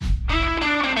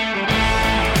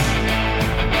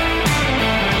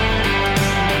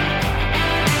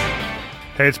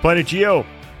Hey, it's Planet Geo.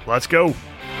 Let's go.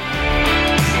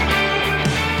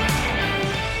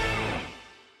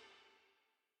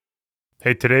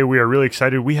 Hey, today we are really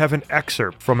excited. We have an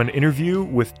excerpt from an interview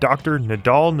with Dr.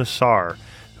 Nidal Nassar,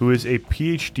 who is a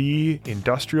PhD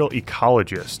industrial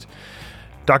ecologist.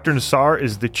 Dr. Nassar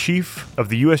is the chief of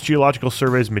the U.S. Geological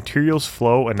Survey's Materials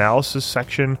Flow Analysis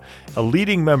Section, a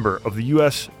leading member of the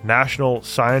U.S. National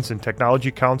Science and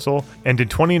Technology Council, and in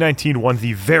 2019 won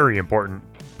the very important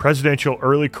Presidential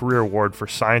Early Career Award for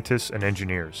Scientists and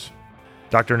Engineers.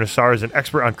 Dr. Nassar is an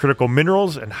expert on critical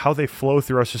minerals and how they flow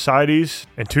through our societies.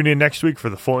 And tune in next week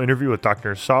for the full interview with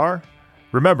Dr. Nassar.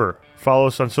 Remember, follow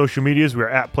us on social medias. We are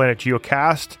at Planet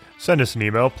Geocast. Send us an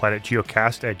email,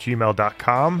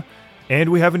 planetgeocast@gmail.com. And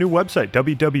we have a new website,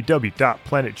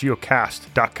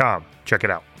 www.planetgeocast.com. Check it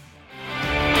out.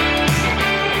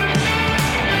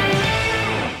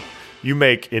 You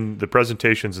make, in the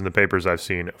presentations and the papers I've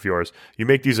seen of yours, you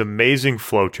make these amazing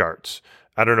flow charts.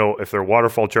 I don't know if they're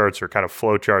waterfall charts or kind of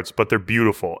flow charts, but they're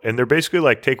beautiful. And they're basically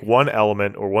like take one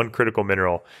element or one critical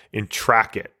mineral and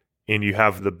track it. And you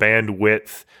have the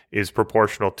bandwidth is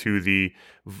proportional to the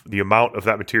amount of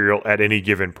that material at any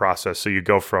given process. So you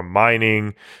go from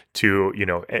mining to,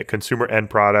 consumer end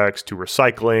products to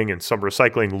recycling, and some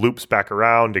recycling loops back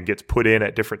around and gets put in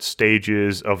at different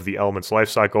stages of the element's life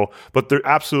cycle. But they're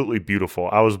absolutely beautiful.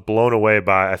 I was blown away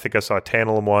by, I think I saw a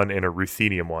tantalum one and a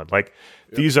ruthenium one.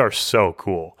 These are so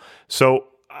cool. So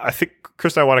I think,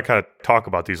 Chris and I want to kind of talk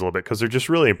about these a little bit because they're just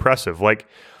really impressive.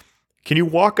 Can you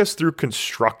walk us through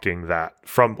constructing that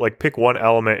from pick one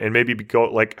element and maybe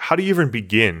go how do you even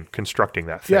begin constructing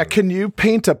that thing? Yeah. Can you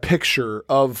paint a picture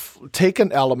of take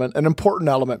an element, an important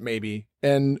element maybe,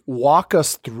 and walk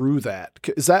us through that?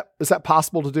 Is that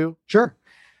possible to do? Sure.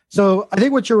 So I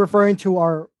think what you're referring to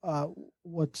are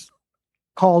what's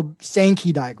called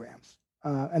Sankey diagrams.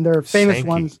 And there are famous Sankey.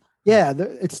 ones. Yeah.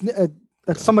 That's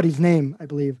somebody's name, I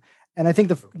believe. And I think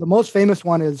the most famous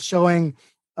one is showing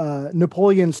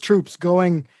Napoleon's troops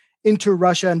going into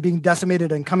Russia and being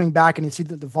decimated and coming back, and you see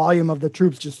the volume of the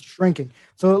troops just shrinking.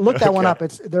 So look that one up.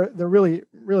 They're really,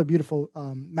 really beautiful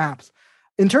maps.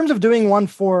 In terms of doing one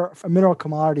for a mineral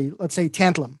commodity, let's say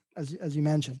tantalum, as you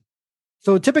mentioned.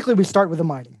 So typically we start with the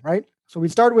mining, right? So we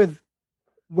start with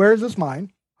where is this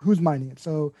mine? Who's mining it?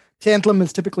 So tantalum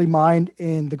is typically mined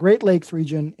in the Great Lakes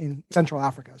region in Central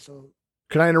Africa. So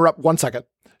can I interrupt 1 second?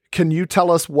 Can you tell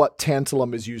us what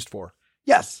tantalum is used for?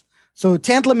 Yes. So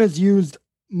tantalum is used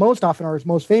most often, or is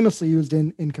most famously used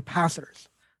in capacitors,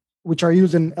 which are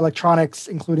used in electronics,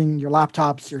 including your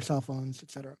laptops, your cell phones,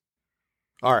 etc.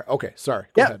 All right. Okay. Sorry.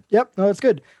 Go ahead. Yep. No, that's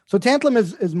good. So tantalum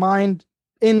is mined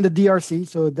in the DRC,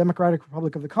 so Democratic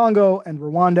Republic of the Congo and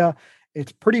Rwanda.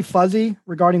 It's pretty fuzzy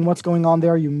regarding what's going on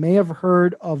there. You may have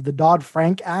heard of the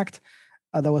Dodd-Frank Act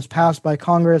that was passed by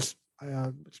Congress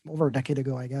over a decade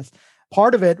ago, I guess.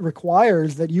 Part of it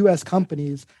requires that U.S.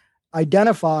 companies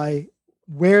identify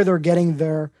where they're getting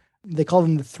they call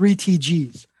them the 3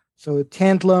 TGs. So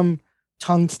tantalum,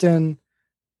 tungsten,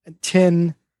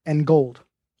 tin, and gold,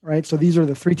 right? So these are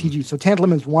the 3 TGs. So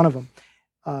tantalum is one of them.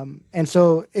 And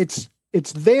so it's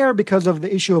there because of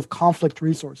the issue of conflict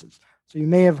resources. So you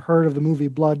may have heard of the movie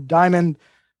Blood Diamond.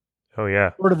 Oh,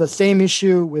 yeah. Sort of the same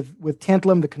issue with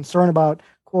tantalum, the concern about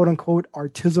quote unquote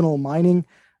artisanal mining.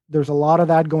 There's a lot of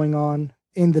that going on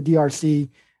in the DRC.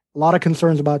 A lot of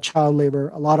concerns about child labor,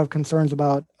 a lot of concerns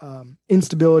about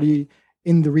instability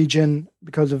in the region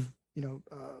because of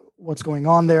what's going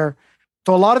on there.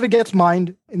 So a lot of it gets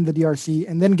mined in the DRC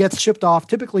and then gets shipped off,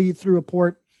 typically through a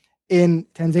port in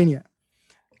Tanzania,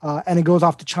 and it goes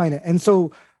off to China. And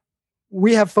so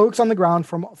we have folks on the ground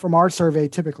from our survey.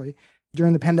 Typically,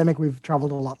 during the pandemic, we've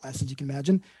traveled a lot less, as you can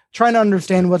imagine, trying to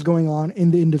understand what's going on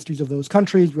in the industries of those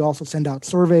countries. We also send out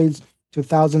surveys to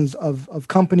thousands of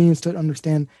companies to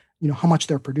understand, how much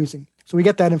they're producing. So we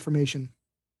get that information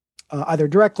either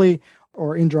directly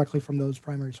or indirectly from those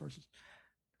primary sources.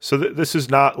 So this is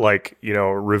not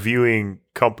reviewing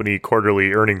company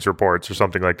quarterly earnings reports or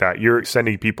something like that. You're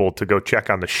sending people to go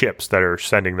check on the ships that are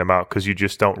sending them out because you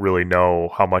just don't really know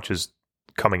how much is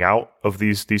coming out of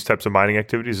these types of mining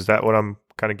activities. Is that what I'm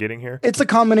kind of getting here? It's a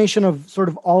combination of sort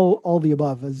of all the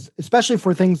above, especially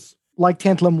for things like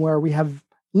tantalum where we have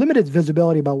limited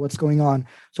visibility about what's going on.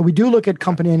 So we do look at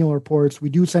company annual reports. We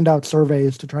do send out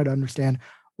surveys to try to understand,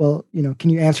 well, can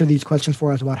you answer these questions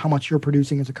for us about how much you're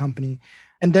producing as a company?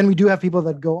 And then we do have people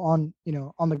that go on,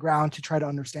 on the ground to try to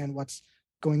understand what's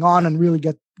going on and really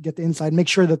get the insight, make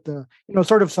sure that the,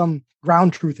 sort of some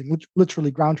ground truthing, which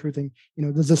literally ground truthing,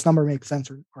 does this number make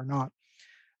sense or not?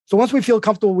 So once we feel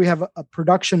comfortable, we have a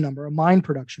production number, a mine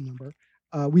production number.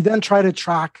 We then try to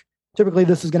track Typically,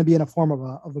 this is going to be in a form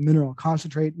of a mineral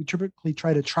concentrate. We typically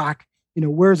try to track,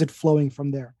 where is it flowing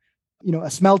from there?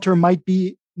 A smelter might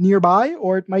be nearby,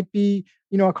 or it might be,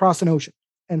 across an ocean.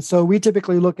 And so we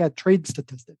typically look at trade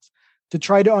statistics to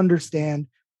try to understand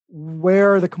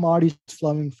where the commodity is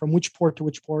flowing from which port to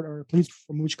which port, or at least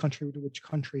from which country to which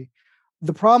country.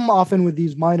 The problem often with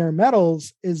these minor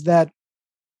metals is that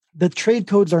the trade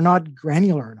codes are not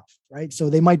granular enough, right? So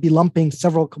they might be lumping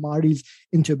several commodities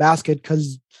into a basket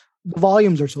because the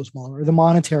volumes are so small, or the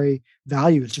monetary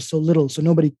value is just so little. So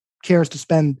nobody cares to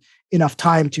spend enough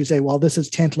time to say, well, this is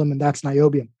tantalum and that's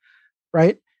niobium,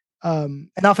 right? And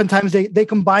oftentimes they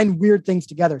combine weird things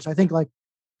together. So I think like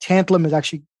tantalum is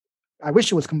actually, I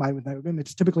wish it was combined with niobium.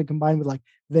 It's typically combined with like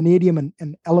vanadium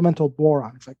and elemental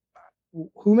boron. It's like,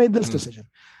 who made this decision?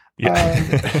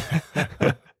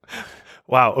 Yeah.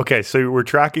 Wow. Okay. So we're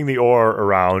tracking the ore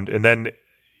around, and then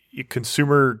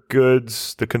consumer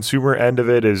goods, the consumer end of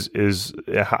it is,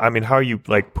 I mean, how are you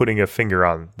like putting a finger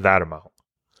on that amount?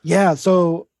 Yeah.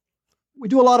 So we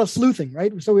do a lot of sleuthing,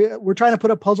 right? So we're trying to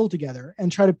put a puzzle together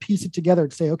and try to piece it together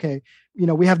to say, okay,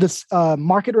 we have this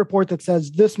market report that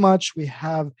says this much. We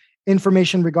have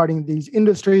information regarding these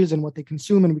industries and what they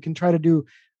consume, and we can try to do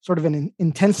sort of an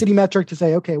intensity metric to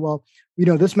say, okay, well,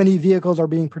 this many vehicles are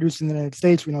being produced in the United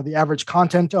States. We know the average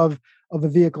content of a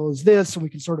vehicle is this, and we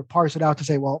can sort of parse it out to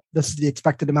say, well, this is the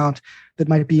expected amount that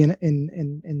might be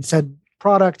in said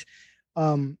product.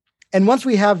 And once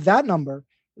we have that number,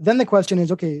 then the question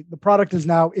is, okay, the product is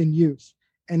now in use.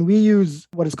 And we use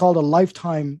what is called a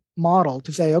lifetime model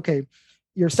to say, okay,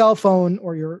 your cell phone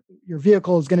or your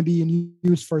vehicle is going to be in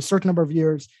use for a certain number of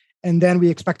years, and then we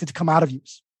expect it to come out of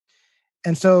use.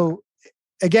 And so,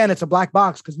 again, it's a black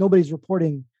box because nobody's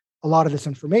reporting a lot of this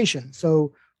information.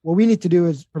 So what we need to do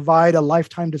is provide a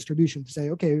lifetime distribution to say,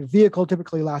 okay, a vehicle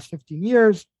typically lasts 15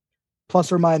 years,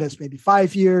 plus or minus maybe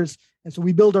 5 years. And so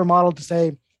we build our model to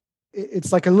say,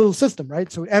 it's like a little system,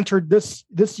 right? So it entered this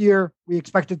year, we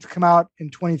expect it to come out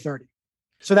in 2030.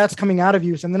 So that's coming out of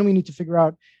use. And then we need to figure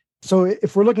out, so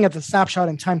if we're looking at the snapshot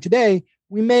in time today,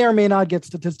 we may or may not get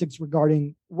statistics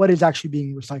regarding what is actually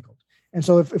being recycled. And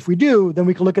so if we do, then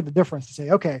we can look at the difference to say,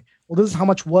 okay, well, this is how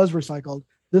much was recycled.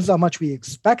 This is how much we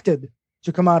expected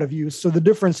to come out of use. So the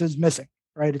difference is missing,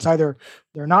 right? It's either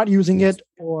they're not using it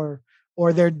or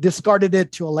they're discarded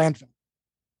it to a landfill.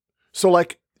 So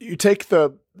like you take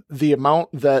the amount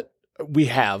that we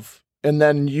have, and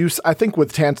then I think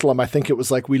with tantalum, I think it was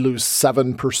like we lose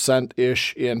 7%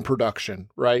 ish in production,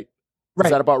 right? Right.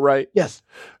 Is that about right? Yes.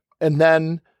 And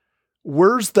then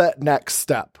where's that next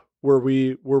step where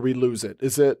we lose it?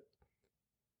 Is it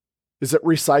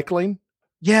recycling?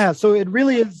 Yeah. So it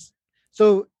really is.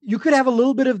 So you could have a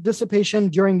little bit of dissipation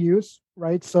during use,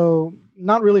 right? So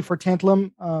not really for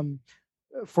tantalum,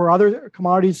 for other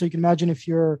commodities. So you can imagine if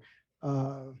you're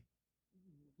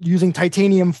using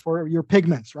titanium for your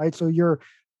pigments, right? So you're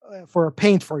for a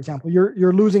paint, for example,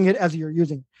 you're losing it as you're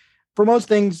using. For most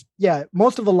things, yeah,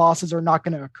 most of the losses are not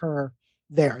going to occur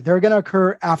there. They're going to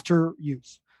occur after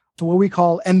use. So what we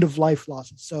call end of life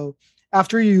losses. So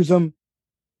after you use them,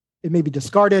 it may be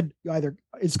discarded. Either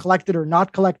it's collected or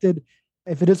not collected.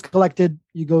 If it is collected,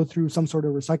 you go through some sort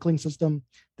of recycling system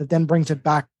that then brings it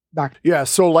back. Yeah.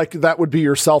 So like that would be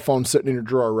your cell phone sitting in your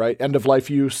drawer, right? End of life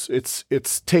use.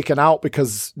 It's taken out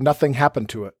because nothing happened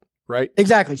to it, right?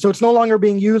 Exactly. So it's no longer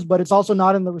being used, but it's also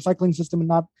not in the recycling system and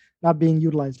not being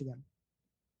utilized again.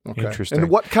 Okay. Interesting. And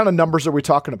what kind of numbers are we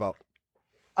talking about?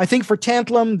 I think for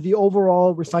tantalum, the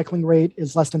overall recycling rate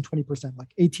is less than 20%, like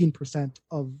 18%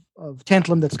 of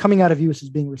tantalum that's coming out of use is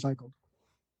being recycled.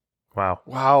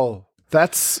 Wow.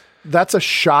 That's a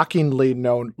shockingly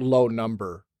low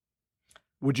number.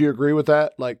 Would you agree with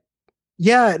that? Like,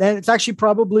 yeah, and it's actually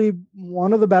probably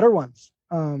one of the better ones.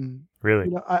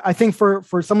 Really? I think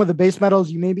for some of the base metals,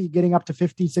 you may be getting up to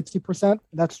 50, 60%.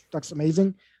 That's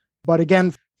amazing. But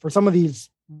again, for some of these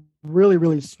really,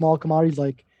 really small commodities,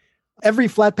 like every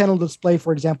flat panel display,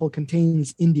 for example,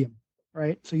 contains indium,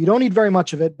 right? So you don't need very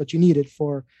much of it, but you need it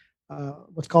for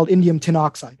what's called indium tin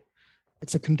oxide.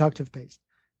 It's a conductive paste.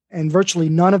 And virtually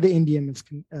none of the indium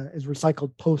is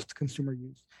recycled post-consumer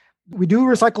use. We do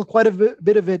recycle quite a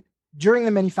bit of it during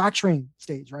the manufacturing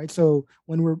stage, right? So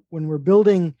when we're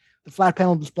building the flat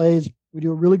panel displays, we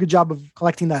do a really good job of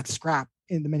collecting that scrap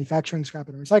in the manufacturing scrap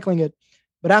and recycling it.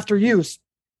 But after use,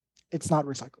 it's not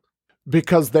recycled.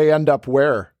 Because they end up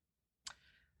where?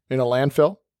 In a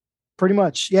landfill? Pretty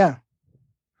much, yeah.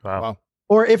 Wow.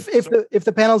 Or if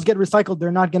the panels get recycled,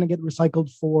 they're not going to get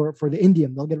recycled for the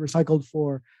indium. They'll get recycled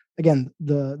for, again,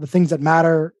 the things that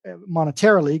matter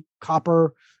monetarily,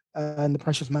 copper and the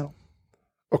precious metal.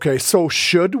 Okay, so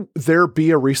should there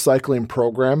be a recycling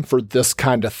program for this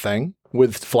kind of thing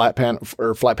with flat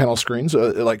panel screens?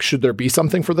 Like, should there be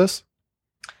something for this?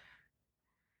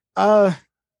 I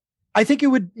think it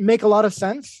would make a lot of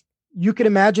sense. You could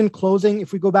imagine closing,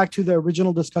 if we go back to the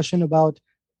original discussion about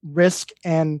risk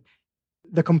and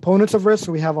the components of risk.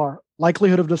 So we have our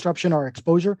likelihood of disruption, our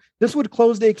exposure. This would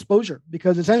close the exposure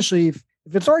because essentially if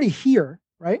it's already here,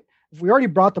 right? If we already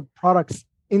brought the products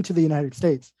into the United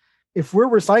States, if we're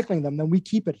recycling them, then we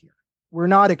keep it here. We're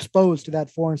not exposed to that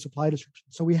foreign supply disruption.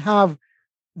 So we have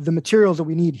the materials that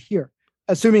we need here,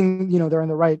 assuming they're in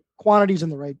the right quantities and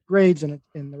the right grades and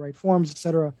in the right forms, et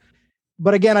cetera.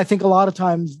 But again, I think a lot of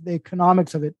times the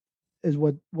economics of it is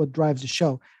what drives the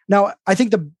show. Now, I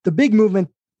think the big movement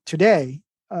today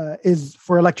is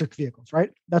for electric vehicles,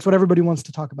 right? That's what everybody wants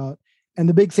to talk about. And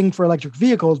the big thing for electric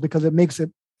vehicles, because it makes a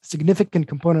significant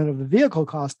component of the vehicle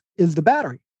cost, is the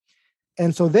battery.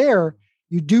 And so there,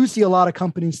 you do see a lot of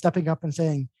companies stepping up and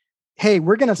saying, hey,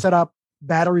 we're going to set up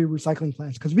battery recycling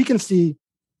plants because we can see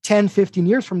 10, 15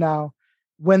 years from now,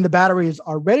 when the batteries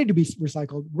are ready to be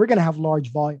recycled, we're going to have large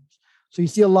volumes. So you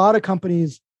see a lot of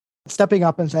companies stepping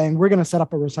up and saying, we're going to set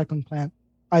up a recycling plant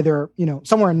either,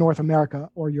 somewhere in North America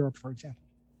or Europe, for example.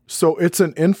 So it's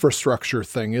an infrastructure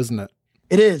thing, isn't it?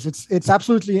 It is. It's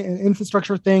absolutely an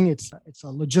infrastructure thing. It's a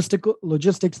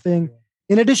logistics thing.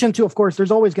 In addition to, of course,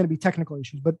 there's always going to be technical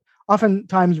issues, but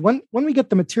oftentimes when we get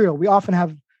the material, we often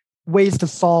have ways to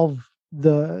solve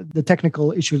the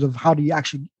technical issues of how do you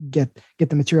actually get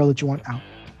the material that you want out.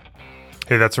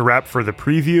 Hey, that's a wrap for the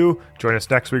preview. Join us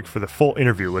next week for the full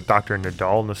interview with Dr.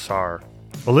 Nidal Nassar.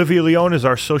 Olivia Leone is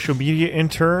our social media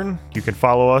intern. You can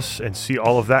follow us and see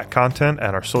all of that content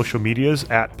at our social medias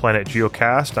at Planet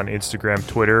Geocast on Instagram,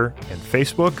 Twitter, and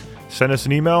Facebook. Send us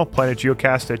an email,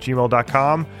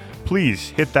 planetgeocast@gmail.com. Please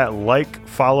hit that like,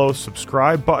 follow,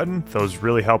 subscribe button. Those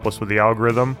really help us with the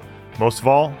algorithm. Most of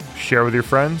all, share with your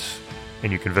friends.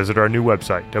 And you can visit our new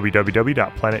website,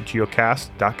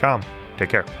 www.planetgeocast.com. Take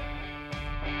care.